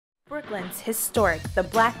Brooklyn's historic The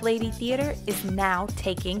Black Lady Theater is now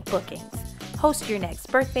taking bookings. Host your next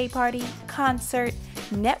birthday party, concert,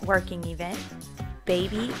 networking event,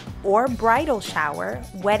 baby or bridal shower,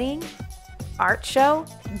 wedding, art show,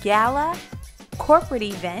 gala, corporate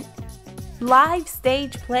event, live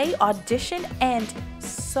stage play, audition, and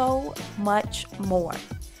so much more.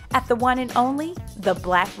 At the one and only The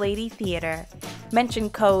Black Lady Theater. Mention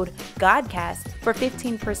code GODCAST for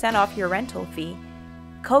 15% off your rental fee.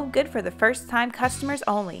 Code good for the first-time customers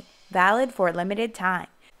only. Valid for a limited time.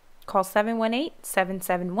 Call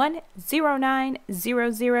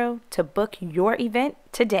 718-771-0900 to book your event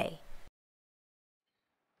today.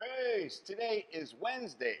 Peace. Today is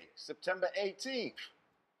Wednesday, September 18th.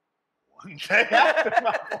 One day after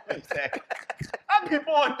my birthday. Happy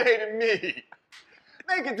birthday to me.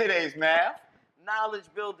 Make it today's math. Knowledge,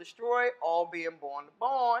 build, destroy, all being born to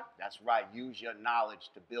born. That's right. Use your knowledge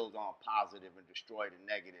to build on positive and destroy the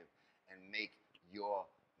negative and make your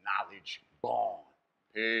knowledge born.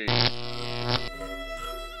 Peace.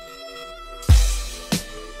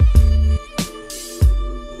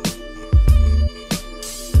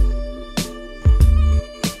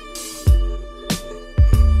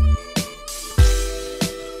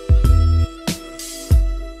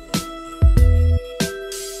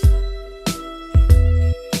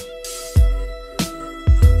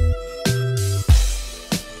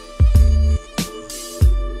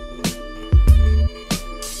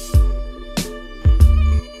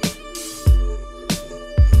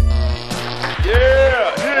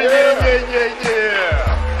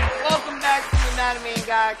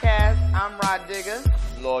 Godcast. I'm Rah Digga.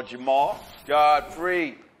 Lord Jamar.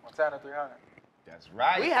 Godfrey. Montana 300. That's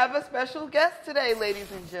right. We have a special guest today,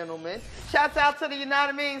 ladies and gentlemen. Shouts out to the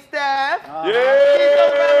Yanadameen staff.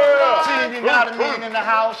 Team Yanadameen in the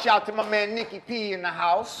house. Shout to my man Nikki P in the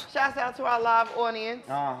house. Shouts out to our live audience.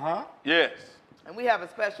 Yes. And we have a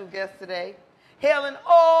special guest today, hailing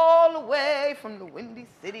all the way from the windy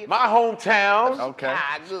city of my hometown. Okay.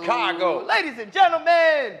 Chicago. Ladies and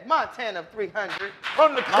gentlemen, Montana 300.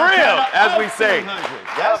 From the crib, as we say.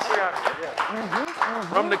 Yes.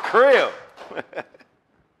 From the crib.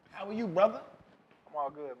 How are you, brother? I'm all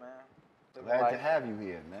good, man. Glad to have you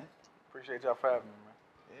here, man. Appreciate y'all for having me,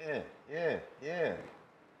 man. Yeah.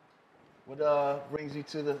 What brings you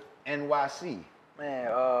to the NYC?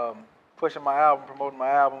 Man, pushing my album, promoting my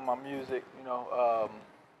album, my music,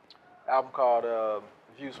 album called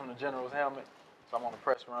Views from the General's Helmet. So I'm on the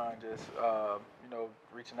press run, just,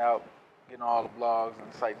 reaching out, getting all the blogs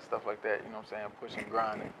and sites and stuff like that, you know what I'm saying, pushing,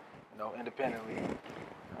 grinding, independently, you know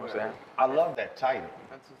what I'm saying. I love that title.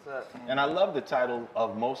 That's what's up. And I love the title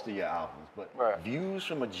of most of your albums, but Right. Views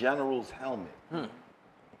from a General's Helmet.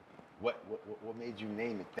 What made you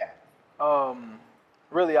name it that?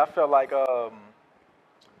 Really, I felt like, to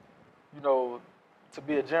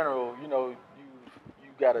be a general, you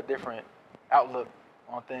got a different outlook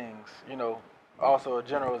on things. Also a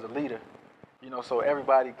general is a leader. So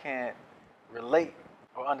everybody can't relate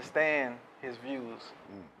or understand his views,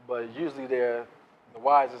 but usually they're the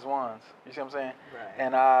wisest ones. You see what I'm saying? Right.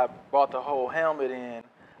 And I bought the whole helmet in.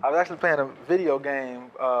 I was actually playing a video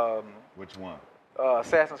game. Which one?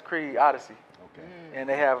 Assassin's Creed Odyssey. Okay. And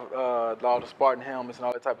they have all the Spartan helmets and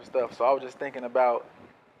all that type of stuff. So I was just thinking about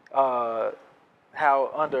how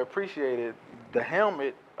underappreciated the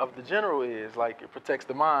helmet of the general is. Like, it protects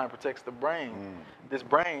the mind, protects the brain. This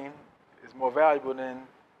brain is more valuable than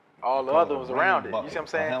all the other ones around it. You see what I'm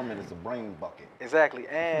saying? A helmet is a brain bucket. Exactly.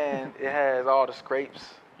 And it has all the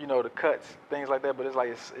scrapes, the cuts, things like that. But it's like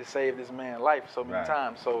it saved this man's life so many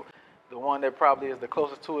times. So the one that probably is the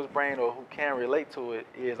closest to his brain or who can relate to it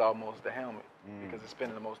is almost the helmet because it's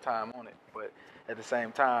spending the most time on it. But at the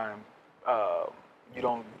same time, you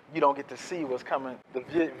don't get to see what's coming, the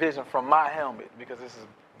vision from my helmet, because this is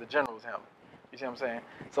the general's helmet. You see what I'm saying?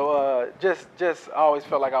 So just I always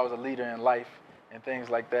felt like I was a leader in life and things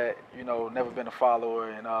like that. Never been a follower,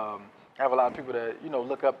 and I have a lot of people that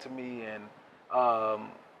look up to me and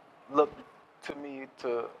look to me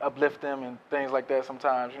to uplift them and things like that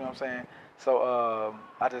sometimes. You know what I'm saying? So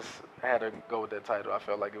I just had to go with that title. I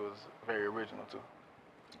felt like it was very original too.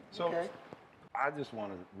 So. Okay. I just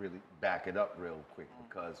want to really back it up real quick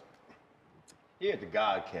because here at the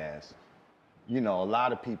Godcast, a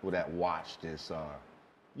lot of people that watch this are,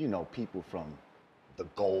 people from the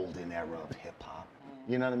golden era of hip hop.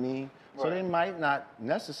 You know what I mean? Right. So they might not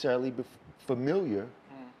necessarily be familiar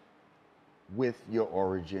with your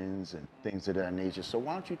origins and things of that nature. So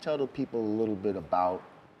why don't you tell the people a little bit about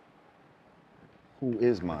who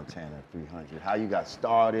is Montana 300, how you got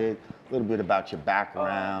started, a little bit about your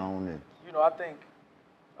background. I think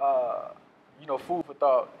you know, food for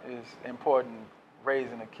thought is important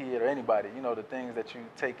raising a kid or anybody, you know, the things that you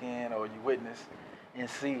take in or you witness and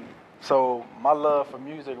see. So my love for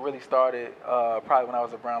music really started probably when I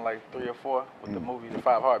was around like 3 or 4 with the movie The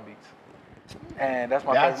 5 Heartbeats. And that's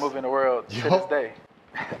my favorite movie in the world to this day.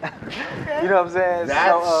 You know what I'm saying?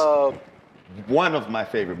 That's one of my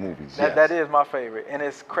favorite movies. That is my favorite. And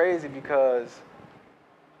it's crazy because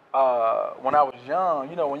when I was young,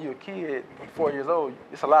 you know, when you're a kid, 4 years old,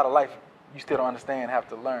 it's a lot of life you still don't understand, have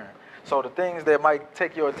to learn. So the things that might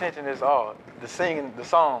take your attention is the singing, the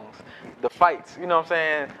songs, the fights, you know what I'm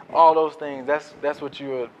saying? All those things, that's what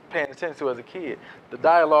you're paying attention to as a kid. The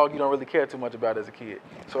dialogue you don't really care too much about as a kid.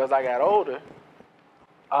 So as I got older,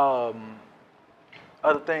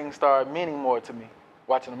 other things started meaning more to me.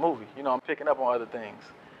 Watching the movie, you know, I'm picking up on other things.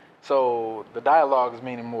 So the dialogue is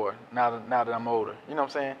meaning more now that I'm older, you know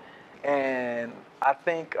what I'm saying? And I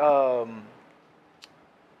think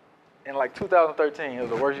in like 2013, it was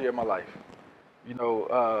the worst year of my life. You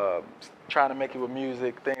know, trying to make it with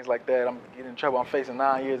music, things like that. I'm getting in trouble. I'm facing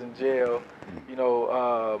 9 years in jail. You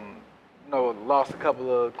know, lost a couple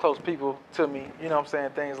of close people to me. You know what I'm saying?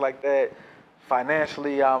 Things like that.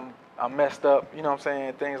 Financially, I'm messed up. You know what I'm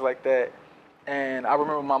saying? Things like that. And I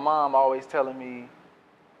remember my mom always telling me,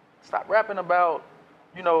 stop rapping about,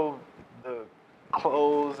 you know, the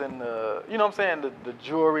clothes and the, you know what I'm saying, the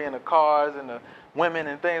jewelry and the cars and the women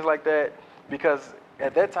and things like that, because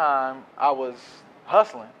at that time I was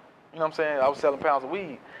hustling, you know what I'm saying, I was selling pounds of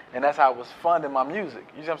weed, and that's how I was funding my music,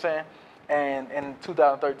 you see what I'm saying, and in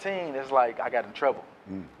 2013, it's like I got in trouble,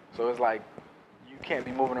 so it's like, you can't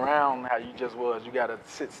be moving around how you just was, you gotta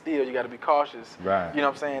sit still, you gotta be cautious, right. You know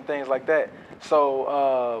what I'm saying, things like that,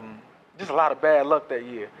 so just a lot of bad luck that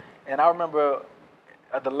year, and I remember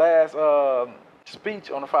at the last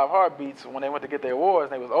speech on the 5 Heartbeats, when they went to get their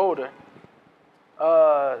awards and they was older,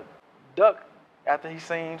 Duck, after he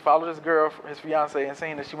followed his girl, his fiance, and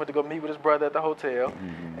seen that she went to go meet with his brother at the hotel,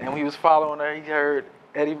 and when he was following her, he heard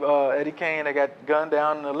Eddie Kane that got gunned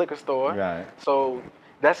down in the liquor store. Right. So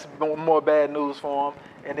that's more bad news for him.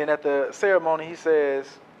 And then at the ceremony, he says,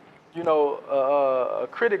 you know, a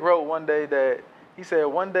critic wrote one day that he said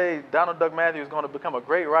one day Donald Duck Matthews is going to become a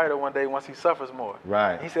great writer one day once he suffers more.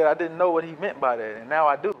 Right. He said, I didn't know what he meant by that, and now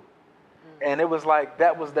I do. And it was like,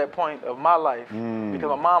 that was that point of my life. Because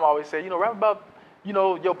my mom always said, you know, rap about, you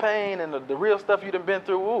know, your pain and the real stuff you done been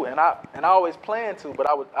through. Ooh. And I always planned to, but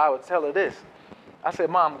I would tell her this. I said,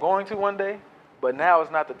 Mom, I'm going to one day, but now is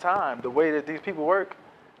not the time. The way that these people work,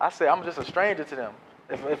 I said, I'm just a stranger to them.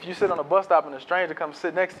 If you sit on a bus stop and a stranger comes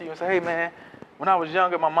sit next to you and say, hey, man, when I was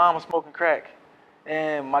younger, my mom was smoking crack,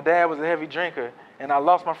 and my dad was a heavy drinker, and I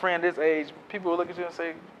lost my friend this age, people will look at you and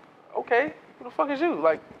say, okay, who the fuck is you?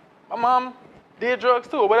 Like, my mom did drugs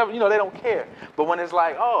too, or whatever, you know, they don't care. But when it's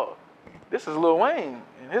like, oh, this is Lil Wayne,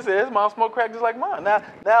 and his mom smoked crack just like mine. Now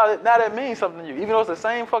that means something to you. Even though it's the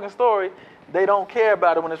same fucking story, they don't care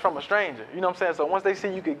about it when it's from a stranger. You know what I'm saying? So once they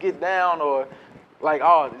see you could get down, or like,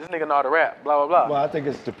 oh, this nigga know how to rap, blah, blah, blah. Well, I think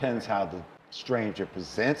it depends how the stranger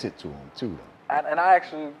presents it to him, too, though. And I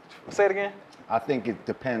actually, say it again? I think it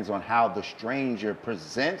depends on how the stranger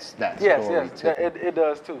presents that story. Yes, it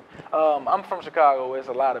does, too. I'm from Chicago, where it's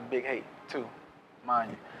a lot of big hate, too,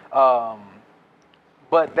 mind you.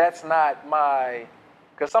 But that's not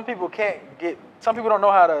because some people don't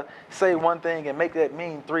know how to say one thing and make that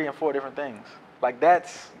mean 3 and 4 different things. Like,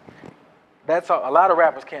 that's a lot of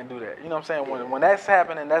rappers can't do that. You know what I'm saying? When that's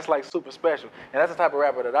happening, that's like super special. And that's the type of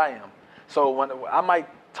rapper that I am. So when I might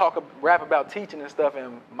rap about teaching and stuff,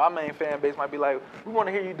 and my main fan base might be like, we want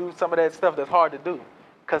to hear you do some of that stuff that's hard to do.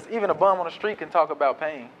 Because even a bum on the street can talk about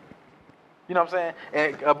pain. You know what I'm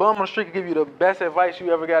saying? And a bum on the street can give you the best advice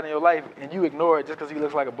you ever got in your life, and you ignore it just because he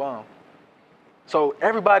looks like a bum. So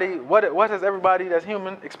everybody, what has everybody that's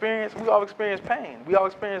human experienced? We all experience pain. We all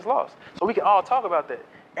experience loss. So we can all talk about that.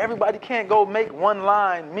 Everybody can't go make one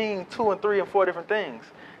line mean 2 and 3 and 4 different things.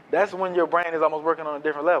 That's when your brain is almost working on a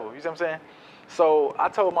different level. You see what I'm saying? So I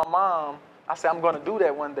told my mom, I said, I'm going to do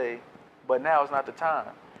that one day, but now is not the time.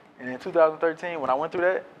 And in 2013, when I went through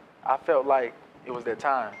that, I felt like it was that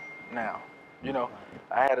time now. You know,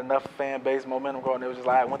 I had enough fan base momentum going. It was just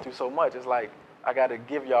like, I went through so much. It's like, I got to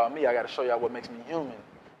give y'all me. I got to show y'all what makes me human.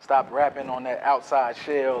 Stop rapping on that outside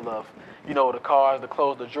shell of, you know, the cars, the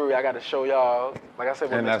clothes, the jewelry. I got to show y'all, like I said,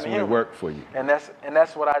 what makes me human. And that's when it worked for you. And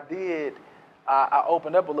that's what I did. I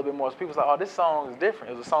opened up a little bit more. So people was like, oh, this song is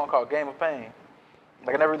different. It was a song called Game of Pain.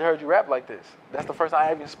 Like, I never really heard you rap like this. That's the first time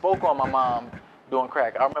I even spoke on my mom doing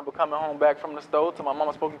crack. I remember coming home back from the stove to my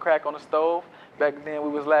mama smoking crack on the stove. Back then we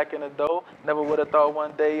was lacking the dough. Never would have thought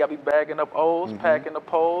one day I'd be bagging up O's, packing the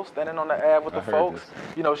poles, standing on the Ave with the folks,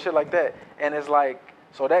 you know, shit like that. And it's like,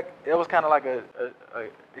 so that, it was kind of like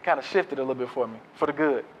it kind of shifted a little bit for me, for the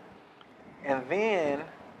good. And then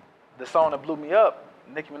the song that blew me up,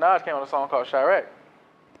 Nicki Minaj came on a song called Chirac.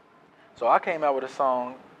 So I came out with a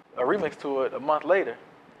song, a remix to it a month later.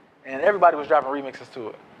 And everybody was dropping remixes to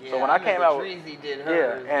it. Yeah, so when I came out, Treasy did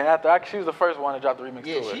hers. yeah, and after she was the first one to drop the remix to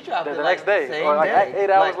it. Yeah, she dropped it the like next day, the same or like day. 8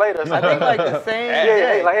 hours later. I think like the same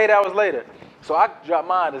day. Yeah, like 8 hours later. So I dropped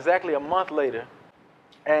mine exactly a month later,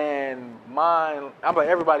 and mine, I'm like,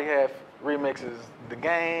 everybody had remixes. The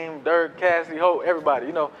Game, Dirk, Cassie, Hope, everybody,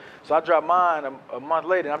 you know. So I dropped mine a month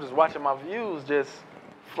later, and I'm just watching my views just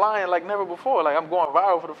flying like never before. Like I'm going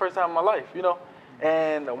viral for the first time in my life, you know.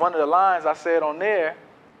 And one of the lines I said on there,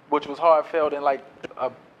 which was heartfelt and like,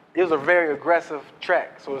 it was a very aggressive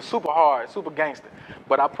track. So it was super hard, super gangster.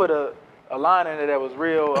 But I put a line in there that was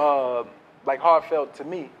real, like heartfelt to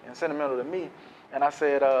me and sentimental to me. And I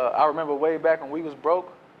said, I remember way back when we was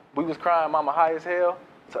broke, we was crying mama high as hell.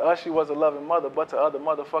 To us, she was a loving mother, but to other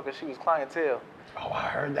motherfuckers, she was clientele. Oh, I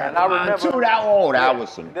heard that And I remember too. That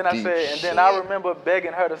was some Then I deep said, and shit. then I remember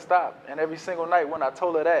begging her to stop. And every single night when I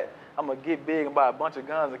told her that, I'm gonna get big and buy a bunch of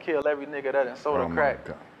guns and kill every nigga that done sold her crack.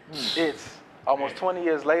 It's almost 20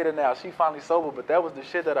 years later now. She finally sober, but that was the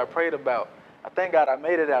shit that I prayed about. I thank God I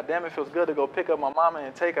made it out. Damn, it feels good to go pick up my mama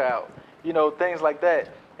and take her out. You know, things like that.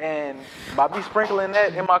 And by me sprinkling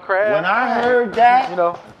that in my craft. When I heard that, you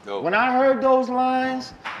know, when I heard those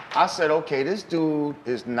lines, I said, okay, this dude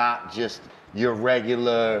is not just your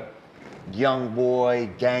regular young boy,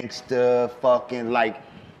 gangster, fucking, like,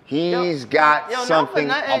 he's got something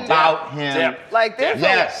about him. Like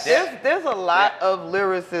there's a lot of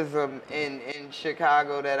lyricism in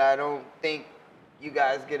Chicago that I don't think you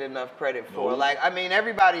guys get enough credit for. Like, I mean,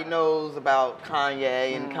 everybody knows about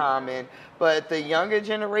Kanye and Common, but the younger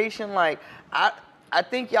generation, like, I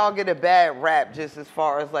think y'all get a bad rap just as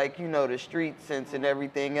far as, like, you know, the street sense and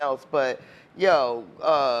everything else. But yo,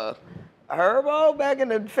 Herbo back in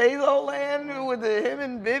the Fazo land with him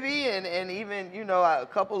and Bibby and even, you know, a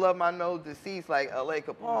couple of them I know deceased, like L.A.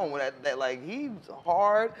 Capone, that like, he's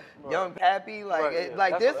hard, Young Pappy, like,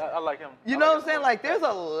 like this. I like him. You know what I'm saying? Like, there's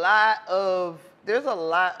a lot of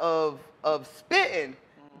spitting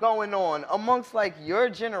going on amongst, like, your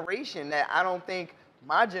generation that I don't think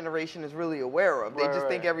my generation is really aware of. They just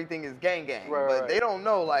think everything is gang, but they don't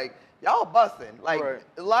know, like, y'all busting. Like,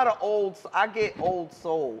 a lot of I get old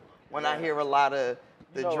soul when I hear a lot of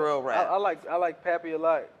the drill rap. I like Pappy a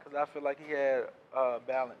lot because I feel like he had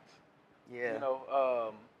balance. Yeah. You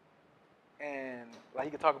know, and like, he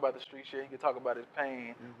could talk about the street shit, he could talk about his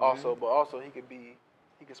pain also, but also he could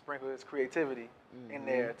sprinkle his creativity in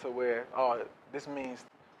there to where, this means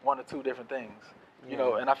one or two different things. You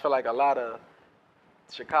know, and I feel like a lot of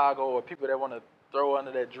Chicago or people that want to throw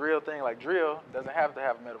under that drill thing, like, drill doesn't have to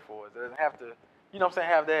have metaphors. It doesn't have to, you know what I'm saying,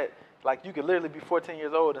 have that. Like, you could literally be 14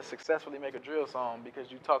 years old and successfully make a drill song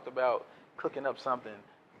because you talked about cooking up something,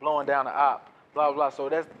 blowing down the op, blah, blah. So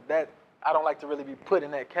that I don't like to really be put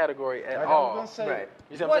in that category at all. I was gonna say,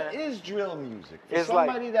 You see what is drill music? For It's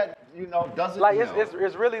somebody like, that, you know, doesn't like, know.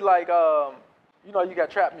 it's really like, you know, you got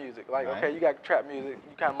trap music. Like, Right. okay, you got trap music.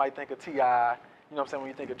 You kind of might think of T.I., you know what I'm saying, when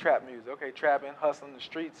you think of trap music. Okay, trapping, hustling the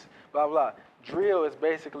streets, blah, blah. Drill is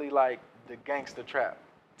basically like the gangster trap,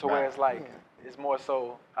 to where it's like, it's more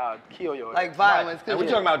so kill your like violence. And we're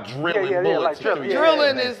talking about drilling bullets. like drilling.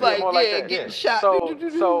 Drilling is like, more like that. getting shot.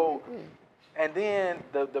 So, and then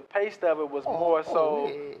the pace of it was more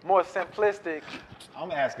simplistic.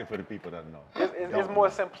 I'm asking for the people that know. It's more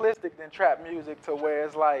simplistic than trap music, to where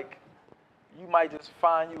it's like, you might just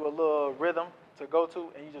find you a little rhythm to go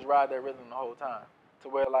to, and you just ride that rhythm the whole time. To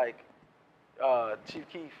where, like, Chief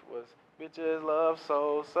Keef was, bitches love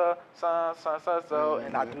so,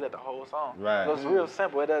 and I do that the whole song. Right. So it's real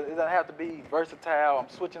simple. It doesn't have to be versatile. I'm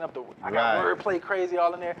switching up I got wordplay crazy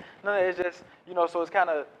all in there. No, it's just, you know, so it's kind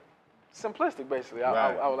of simplistic, basically,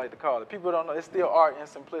 I would like to call it. People don't know, it's still art and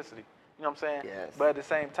simplicity. You know what I'm saying? Yes. But at the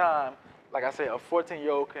same time, like I said, a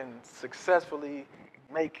 14-year-old can successfully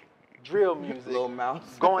make drill music Little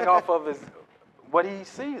mouse. going off of what he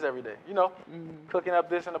sees every day, you know? Cooking up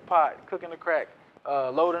this in the pot, cooking the crack,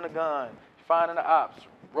 loading a gun, finding the ops,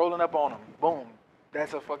 rolling up on them, boom.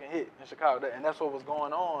 That's a fucking hit in Chicago. And that's what was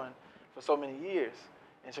going on for so many years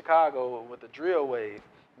in Chicago with the drill wave.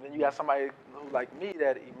 And then you got somebody who, like me,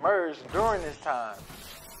 that emerged during this time.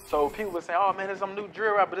 So people were saying, oh man, there's some new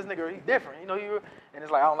drill rapper, this nigga, he different, you know? And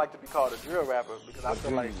it's like, I don't like to be called a drill rapper because I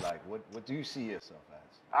feel like... What do you see yourself as?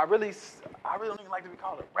 I really don't even like to be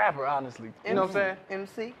called a rapper, honestly. You know what I'm saying?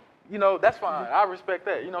 MC. You know, that's fine. I respect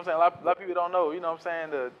that. You know what I'm saying? A lot of people don't know. You know what I'm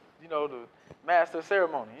saying? The master of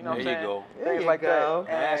ceremony. You know what I'm saying? There you go. Things like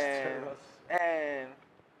that. And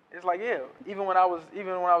it's like, yeah. Even when I was in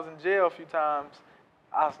jail a few times,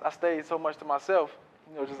 I stayed so much to myself.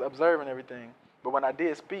 You know, just observing everything. But when I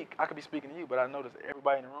did speak, I could be speaking to you, but I noticed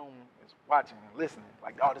everybody in the room is watching and listening.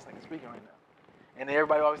 Like, oh, this nigga's speaking right now. And then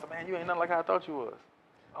everybody always said, man, you ain't nothing like how I thought you was.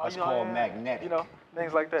 Oh, That's called magnetic. You know,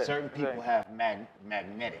 things like that. Certain people have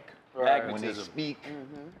magnetic. Right. When they speak,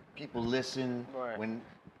 people listen. Right.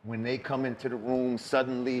 When they come into the room,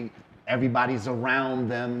 suddenly everybody's around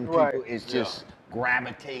them. Right. People is just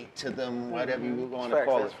gravitate to them, whatever you want to Facts,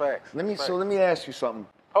 call that's it. facts. Let me ask you something.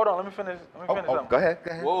 Hold on, let me finish something. Go ahead.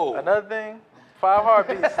 Whoa. Another thing, 5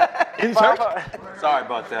 heartbeats. Insert. Sorry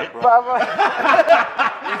about that, bro. 5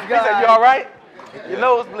 heartbeats. He said, you all right? Your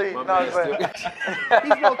nose bleed. No, I'm saying.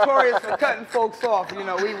 He's notorious for cutting folks off. You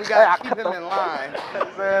know, we got to keep him in line.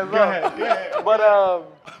 Go ahead. But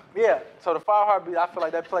yeah. So the 5 heartbeats, I feel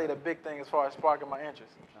like that played a big thing as far as sparking my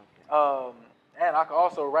interest. And I could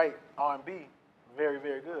also write R&B very,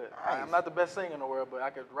 very good. I'm not the best singer in the world, but I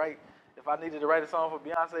could write. If I needed to write a song for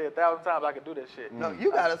Beyonce 1,000 times, I could do that shit. No,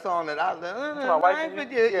 you got a song that I My wife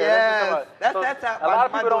and you? Yeah, that's how. A lot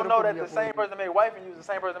of people don't know that the same person that made Wife and You is the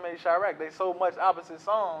same person that made Chirac. They so much opposite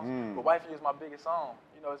songs, but Wife and You is my biggest song.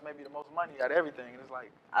 You know, it's maybe the most money out of everything. And it's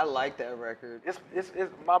like I like that record. It's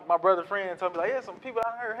my brother friend told me like, yeah, some people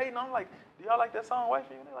I heard hating. I'm like, do y'all like that song Wife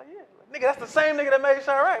and You? And they're like, yeah. Like, nigga, that's the same nigga that made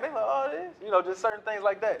Chirac. They like, oh, it is. You know, just certain things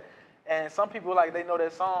like that. And some people like they know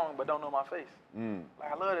that song but don't know my face.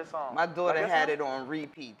 Like I love that song. My daughter had it on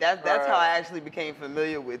repeat. That's how I actually became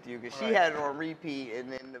familiar with you, because she had it on repeat, and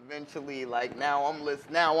then eventually, like now I'm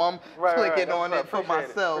listening. Now I'm clicking on it for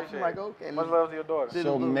myself. I'm like, okay. Much love to your daughter.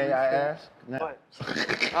 So may I ask? What?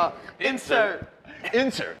 Insert.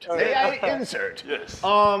 May I insert? Yes.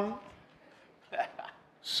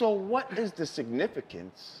 So what is the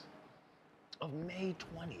significance of May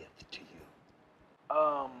 20th to you?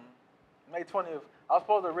 May 20th, I was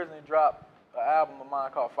supposed to originally drop an album of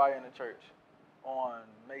mine called Fire in the Church on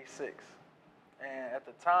May 6th. And at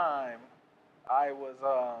the time, I was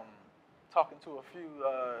talking to a few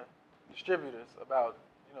distributors about,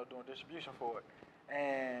 doing distribution for it.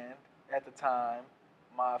 And at the time,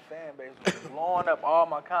 my fan base was blowing up all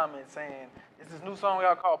my comments saying, it's this new song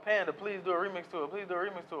out called Panda, please do a remix to it, please do a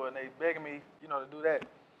remix to it. And they begging me, to do that.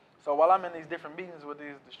 So while I'm in these different meetings with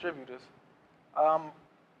these distributors, I'm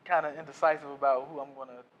kind of indecisive about who I'm going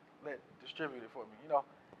to let distribute it for me,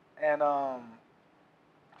 And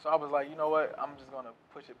so I was like, you know what? I'm just going to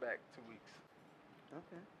push it back 2 weeks.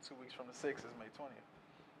 Okay. 2 weeks from the 6th is May 20th.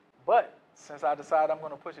 But since I decided I'm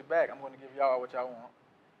going to push it back, I'm going to give y'all what y'all want.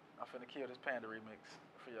 I'm finna kill this Panda remix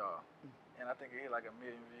for y'all. And I think it hit like 1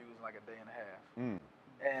 million views in like a day and a half.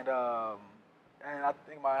 And I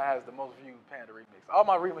think mine has the most viewed Panda remix. All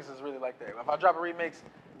my remixes really like that. If I drop a remix,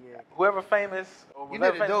 whoever famous or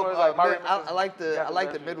whoever famous was, like my remix. I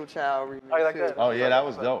like the Middle Child remix. Oh, you like that? Oh yeah, that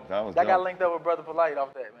was dope. That got linked up with Brother Polite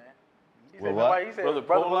off that, man. He said, what? He said, Brother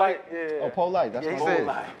Polite? Polite? Yeah. Oh, Polite. That's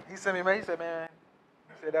Polite. He sent me, man. He said, man,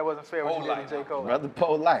 that wasn't fair what you did to J. Cole. Brother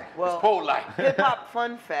Polite. Well, it's Polite. Hip hop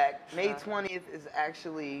fun fact: May 20th is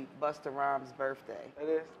actually Busta Rhymes' birthday. It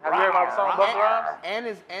is. Have you heard my song Busta Rhymes?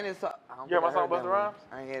 And it's. You heard my song Busta Rhymes?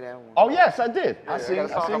 I hear that one. Oh yes, I did. I seen got a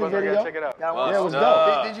song the called video. Check it out. Yeah, it was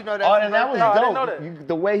dope. Did you know that? Oh, and that was No, I dope. didn't know that.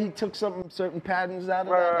 The way he took certain patterns out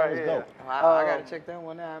of that was dope. I gotta check that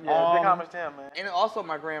one out. Yeah, big homage to him, man. And also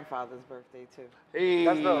my grandfather's birthday too. Hey.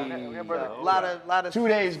 That's dope. A lot of 2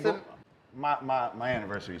 days. My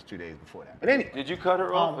anniversary is 2 days before that. But anyway, Did you cut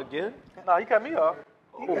her off again? No, he cut me off.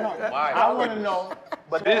 I want to know.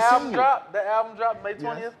 But the album dropped May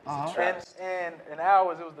 20th. And in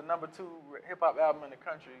hours, it was the #2 hip hop album in the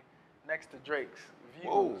country, next to Drake's Views.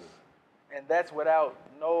 Whoa. And that's without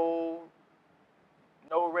no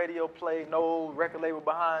radio play, no record label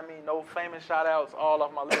behind me, no famous shout outs, all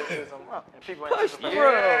off my lyricism. And people anticipating.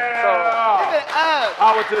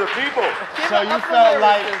 Power to the people. So you felt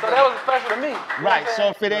like. So that was special to me. Right. So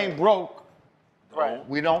if it ain't broke, right,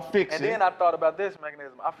 we don't fix it. And then I thought about this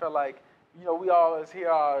mechanism. I felt like, we always hear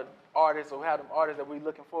our artists or have them artists that we're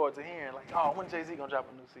looking forward to hearing, like, oh, when Jay-Z gonna drop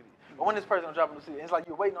a new CD? Or when this person gonna drop a new CD? And it's like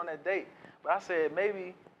you're waiting on that date. But I said,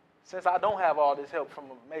 maybe since I don't have all this help from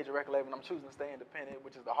a major record label and I'm choosing to stay independent,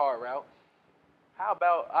 which is the hard route, how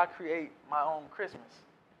about I create my own Christmas?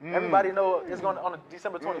 Everybody know it's going to, on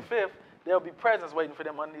December 25th, there'll be presents waiting for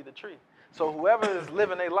them underneath the tree. So whoever is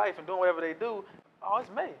living their life and doing whatever they do, oh, it's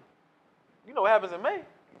May. You know what happens in May?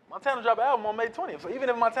 Montana dropped an album on May 20th. So even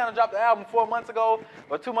if Montana dropped the album 4 months ago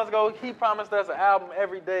or 2 months ago, he promised us an album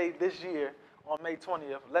every day this year on May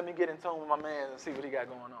 20th. Let me get in tune with my man and see what he got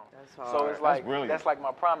going on. That's hard. So it's like, brilliant. that's like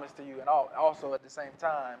my promise to you. And also at the same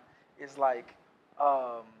time, it's like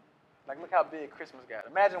look how big Christmas got.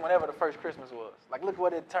 Imagine whenever the first Christmas was. Like, look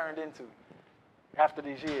what it turned into after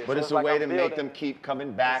these years. But So it's a like way I'm to building, make them keep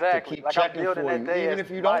coming back, exactly. to keep Like I'm checking for building you, that day even as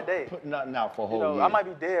if you my don't day. put nothing out for a whole You know, year. I might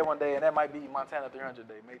be dead one day, and that might be Montana 300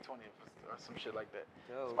 Day, May 20th, or some shit like that.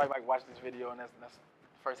 Somebody might watch this video, and that's the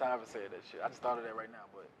first time I ever said that shit. I just thought of that right now,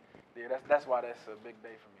 but yeah, that's why that's a big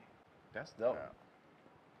day for me. That's dope.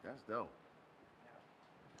 Yeah. That's dope.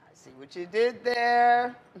 I see what you did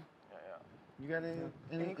there. You got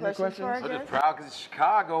any questions for our I'm guest? just proud because it's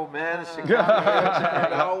Chicago, man. It's Chicago.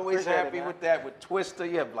 I'm always Appreciate it, happy man. with that. With Twister,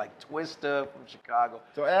 you have like Twister from Chicago.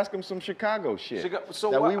 So ask him some Chicago shit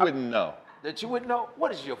So that what- we wouldn't know. That you wouldn't know.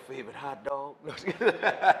 What is your favorite hot dog?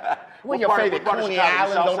 What your favorite Coney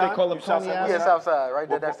Island? Don't they call them Coney Island? Yeah, Southside, right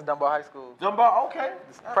there. That's the Dunbar High School. Dunbar, okay.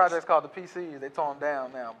 This project's called the PCs. They tore them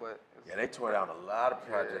down now, but Yeah, they tore down a lot of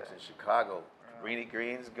projects in Chicago. Greenie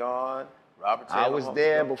Green's gone. Robert Taylor I was Home's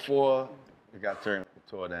there gone. before it got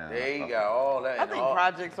tore down. There you go. All that. I and think all,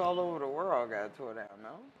 projects all over the world got tore down,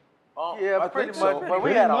 no? yeah, I pretty think much. so. But we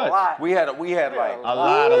Pretty had much. a lot. We had like A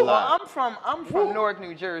lot. Well, I'm from Newark,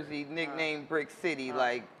 New Jersey, nicknamed Brick City.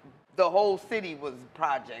 Like the whole city was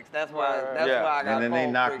projects. That's why Right. why I got And then they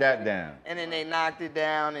called knocked Brick that City. down. And then they knocked it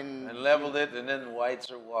down and leveled it, and then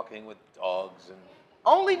whites are walking with dogs and.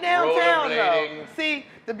 only downtown though. Rollerblading. See,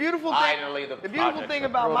 the beautiful Finally, the thing projects thing are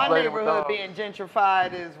about my rollerblading with neighborhood dogs. being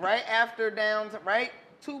gentrified is right after downtown, right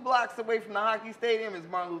 2 blocks away from the hockey stadium is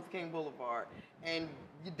Martin Luther King Boulevard, and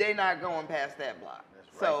they not going past that block. That's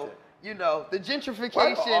right So. there. You know, the Why do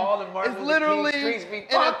gentrification all the Martin is Luther King literally streets be in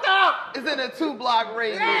fucked up? is in a 2-block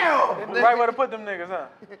radius. Damn! Right where to put them niggas, huh?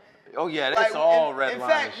 oh yeah, that's all red in line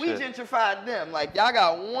fact, shit. we gentrified them. Like y'all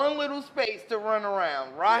got one little space to run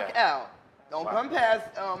around, rock out. Don't come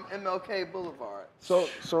past MLK Boulevard. So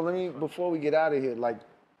let me, before we get out of here, like,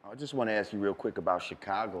 I just want to ask you real quick about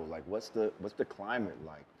Chicago. Like, what's the climate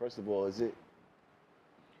like? First of all, is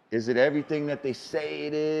it everything that they say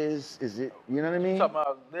it is? Is it, you know what I mean? You talking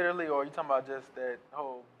about literally, or you talking about just that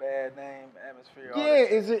whole bad name, atmosphere? all Yeah,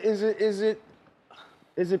 that?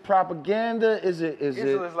 is it propaganda? Is it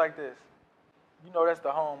It's like this. You know, that's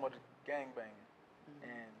the home of the gangbanging.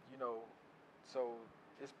 And, you know, so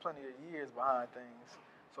it's plenty of years behind things.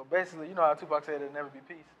 So basically, you know how Tupac said there'll never be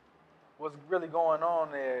peace? What's really going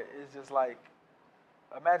on there is just like,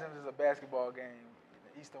 imagine there's a basketball game,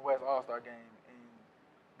 the East and West All-Star game, and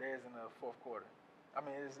there's in the fourth quarter. I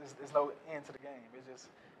mean, it's no end to the game. It's just,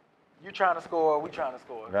 you trying to score, we trying to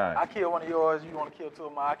score. Right. I kill one of yours, you want to kill 2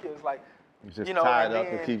 of mine. I kill, it's like, It's just you know, tied and up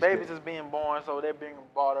then and keeps babies is being born, so they're being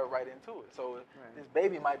brought up right into it. So this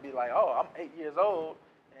baby might be like, oh, I'm 8 years old,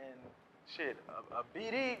 and shit, a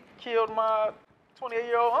BD killed my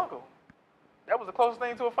 28-year-old uncle. That was the closest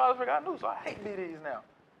thing to a father figure I knew, so I hate BDs now.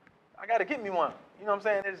 I gotta get me one. You know what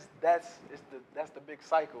I'm saying? That's the big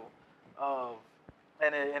cycle of,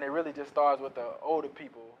 and it really just starts with the older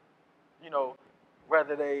people, you know,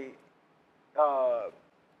 whether they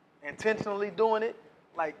intentionally doing it,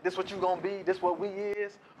 like this what you gonna be, this what we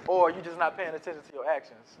is, or you just not paying attention to your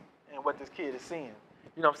actions and what this kid is seeing.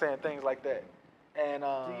 You know what I'm saying? Things like that. And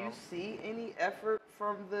Do you see any effort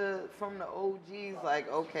from the OGs?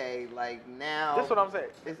 Like, okay, like now this is what I'm saying.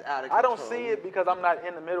 it's out of control. I don't see it because I'm not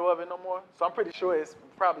in the middle of it no more. So I'm pretty sure it's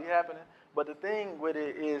probably happening. But the thing with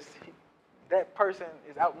it is that person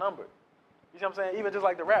is outnumbered. You see what I'm saying? Even just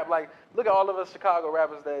like the rap. Like, look at all of us Chicago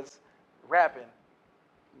rappers that's rapping.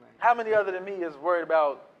 Right. How many other than me is worried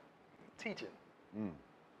about teaching?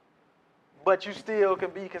 But you still can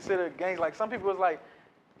be considered gangs. Like some people is like,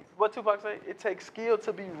 what Tupac say? It takes skill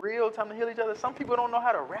to be real, time to heal each other. Some people don't know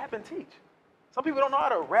how to rap and teach. Some people don't know how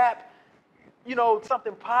to rap, you know,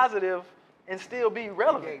 something positive and still be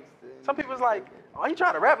relevant. Some people's like, oh, you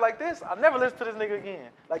trying to rap like this? I'll never listen to this nigga again.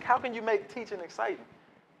 Like, how can you make teaching exciting?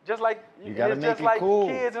 Just like You gotta it's make just it like cool.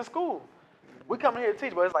 kids in school. We come here to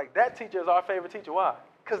teach, but it's like that teacher is our favorite teacher. Why?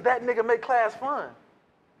 Because that nigga make class fun.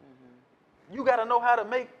 You gotta know how to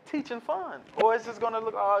make teaching fun, or it's just gonna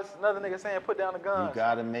look. Oh, it's another nigga saying put down the guns. You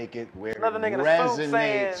gotta make it where Another it nigga in a suit resonates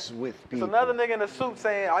saying, with it's people. another nigga in a suit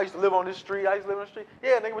saying, I used to live on this street, I used to live on the street.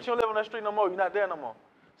 Yeah, nigga, but you don't live on that street no more. You're not there no more.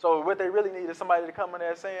 So what they really need is somebody to come in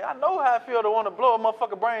there saying, I know how I feel to want to blow a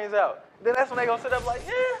motherfucker brains out. Then that's when they gonna sit up like,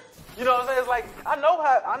 yeah. You know what I'm saying? It's like, I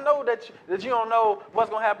know that you don't know what's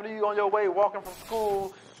gonna happen to you on your way walking from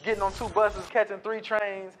school, getting on 2 buses, catching 3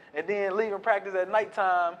 trains, and then leaving practice at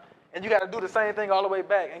nighttime, and you got to do the same thing all the way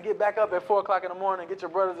back and get back up at 4 o'clock in the morning and get your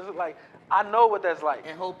brothers. Like, I know what that's like.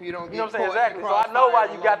 And hope you don't get You know what I'm saying? caught Exactly. So I know why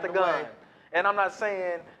you got the gun. way. And I'm not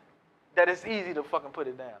saying that it's easy to fucking put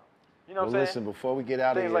it down. You know what I'm saying? Listen, before we get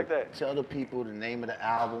out of Things here, like that. tell the people the name of the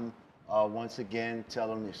album. Once again, tell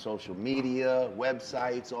them your social media,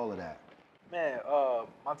 websites, all of that. Man,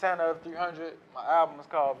 Montana 300. My album is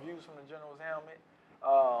called Views from the General's Helmet.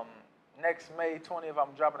 Next May 20th,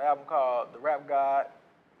 I'm dropping an album called The Rap God.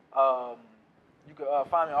 You can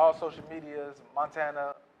find me on all social medias,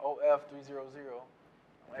 Montana OF300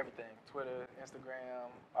 on everything, Twitter,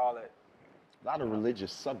 Instagram, all that. A lot of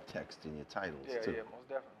religious subtext in your titles, too. Yeah, most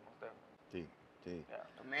definitely. D. Yeah.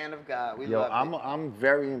 A man of God. We Yo, love it. I'm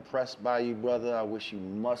very impressed by you, brother. I wish you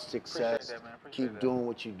much success. Appreciate that, man. Appreciate Keep that. doing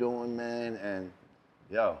what you're doing, man. And,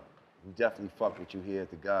 yo, we definitely fuck with you here at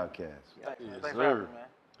the Godcast. Thanks for having me, man.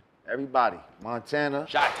 Everybody, Montana.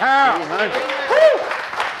 Shot-town. 300.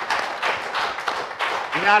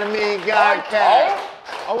 Yanadameen Godcast.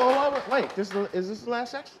 Oh, wait. Is this the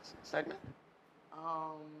last segment?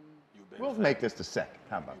 We'll make this the second.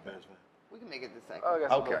 How about that? We can make it the second. Oh, I got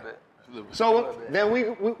some Okay. little bit. So then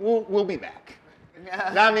we'll be back.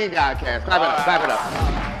 Yanadameen Godcast. Clap it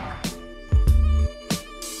up.